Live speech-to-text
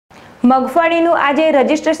મગફળીનું આજે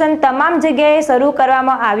રજીસ્ટ્રેશન તમામ જગ્યાએ શરૂ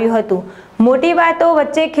કરવામાં આવ્યું હતું। મોટી વાતો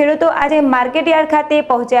વચ્ચે ખેડૂતો આજે માર્કેટયાર્ડ ખાતે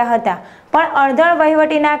પહોંચ્યા હતા, પણ અણધણ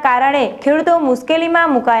વહીવટીના કારણે ખેડૂતો મુશ્કેલીમાં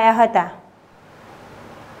મુકાયા હતા।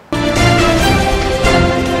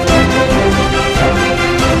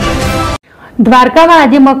 દ્વારકામાં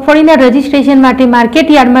આજે મગફળીના રજીસ્ટ્રેશન માટે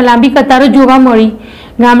માર્કેટયાર્ડમાં લાંબી કતારો જોવા મળી।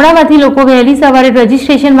 ગામડામાંથી લોકો વહેલી સવારે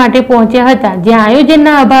રજીસ્ટ્રેશન માટે પહોંચ્યા હતા, જ્યાં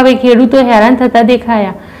આયોજનના અભાવે ખેડૂતો હેરાન થતા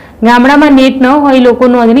દેખાયા। ગામડામાં નેટ ન હોય લોકો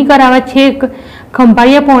નોંધણી કરાવવા છેક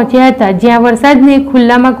ખંભાળિયા પહોંચ્યા હતા, જ્યાં વરસાદને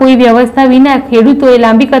ખુલ્લામાં કોઈ વ્યવસ્થા વિના ખેડૂતોએ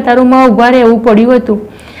લાંબી કતારોમાં ઊભા રહેવું પડ્યું હતું।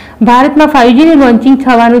 ભારતમાં 5Gનું લોન્ચિંગ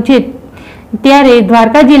થવાનું છે, ત્યારે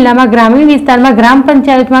દ્વારકા જિલ્લામાં ગ્રામીણ વિસ્તારમાં ગ્રામ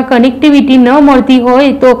પંચાયતમાં કનેક્ટિવિટી ન મળતી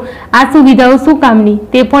હોય તો આ સુવિધાઓ શું કામની,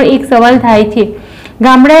 તે પણ એક સવાલ થાય છે।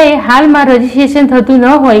 ગામડાએ હાલમાં રજીસ્ટ્રેશન થતું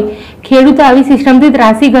ન હોય ખેડૂતો આવી સિસ્ટમથી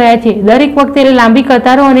ત્રાસી ગયા છે। દરેક વખતે લાંબી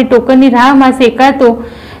કતારો અને ટોકનની રાહમાં શેકાતો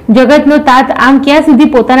જગતનો તાત આમ ક્યાં સુધી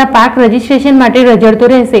પોતાના પાક રજીસ્ટ્રેશન માટે રઝળતો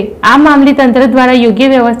રહેશે? આ મામલે તંત્ર દ્વારા યોગ્ય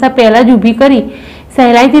વ્યવસ્થા પહેલા જ ઊભી કરી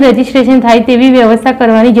સહેલાઈથી રજીસ્ટ્રેશન થાય તેવી વ્યવસ્થા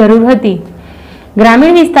કરવાની જરૂર હતી।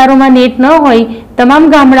 ગ્રામીણ વિસ્તારોમાં નેટ ન હોય, તમામ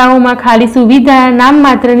ગામડાઓમાં ખાલી સુવિધા નામ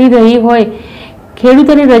માત્રની રહી હોય,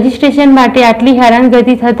 ખેડૂતોને રજીસ્ટ્રેશન માટે આટલી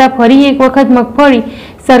હેરાનગતિ થતાં ફરી એક વખત મગફળી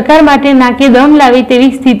સરકાર માટે નાકે દમ લાવે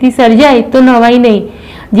તેવી સ્થિતિ સર્જાય તો નવાઈ નહીં।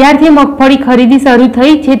 જ્યારથી મગફળી ખરીદી શરૂ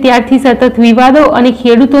થઈ છે ત્યારથી સતત વિવાદો અને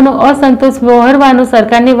ખેડૂતોનો અસંતોષ વહોરવાનો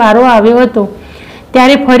સરકારને વારો આવ્યો હતો,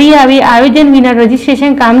 ત્યારે ફરી આવી આયોજન વિના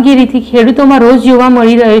રજીસ્ટ્રેશન કામગીરીથી ખેડૂતોમાં રોષ જોવા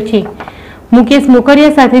મળી રહ્યો છે। મુકેશ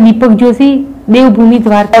મોકરિયા સાથે દીપક જોશી, દેવભૂમિ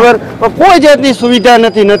દ્વારકા। કોઈ જાતની સુવિધા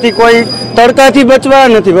નથી, કોઈ તડકાથી બચવા,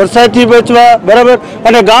 નથી વરસાદથી બચવા, બરાબર।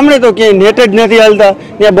 અને ગામડે તો ક્યાંય નેટ જ નથી હાલતા,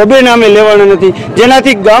 ત્યાં બબે નામે લેવાના નથી,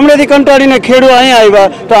 જેનાથી ગામડેથી કંટાળીને ખેડૂતો અહીંયા આવ્યા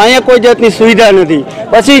તો અહીંયા કોઈ જાતની સુવિધા નથી।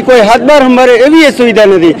 પછી કોઈ હાથબાર સંભાળે એવી સુવિધા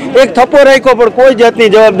નથી, એક થપ્પો રાખ્યો પણ કોઈ જાતની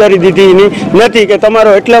જવાબદારી દીધી નથી કે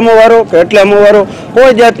તમારો એટલામો વારો કે એટલામો વારો,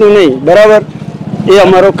 કોઈ જાતનું નહીં, બરાબર। એ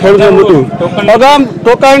અમારો ખેડૂતનો મુદ્દો અગામ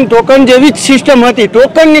ટોકન જેવી જ સિસ્ટમ હતી,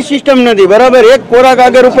 ટોકનની સિસ્ટમ નથી, બરાબર। એક કોરા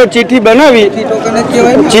કાગળ ઉપર ચીઠી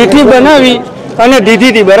બનાવી અને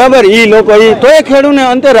દીધી હતી, બરાબર। એ લોકો તો એ ખેડૂતને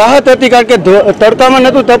અંતે રાહત હતી, કારણ કે તડકામાં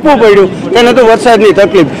નહોતું તપવું પડ્યું કે નહોતું વરસાદની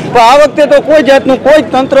તકલીફ, પણ આ વખતે તો કોઈ જાતનું કોઈ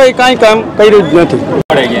તંત્રએ કાંઈ કામ કર્યું જ નથી।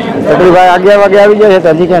 ભાઈ 11 વાગે આવી જાય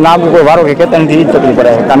છે, હજી કે નામ કોઈ વારો કે કેતનથી તકલીફ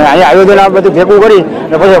પડે છે, અને અહીંયા આયોજન આ બધું ભેગું કરી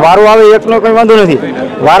અને પછી વારો આવે એકનો કંઈ વાંધો નથી,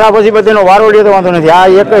 વારા પછી બધીનો વારો લે તો વાંધો નથી। આ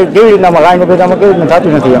એક કેવી રીતના લાઈન ભેગામાં કેવી રીતના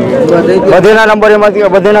થતું નથી, એમ બધેના નંબર એમાંથી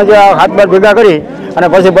બધેના જે હાથ બાર ભેગા કરી અને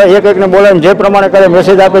પછી એક એકને બોલાવીને જે પ્રમાણે કરે,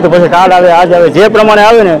 મેસેજ આપે તો પછી કાલ આવે, આજ આવે, જે પ્રમાણે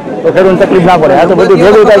આવે ને તો ખેડૂતને તકલીફ ના પડે। આ તો બધું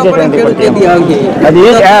ભેગું થાય છે,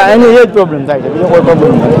 એની એ જ પ્રોબ્લેમ થાય છે, બીજો કોઈ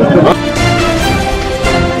પ્રોબ્લેમ નથી।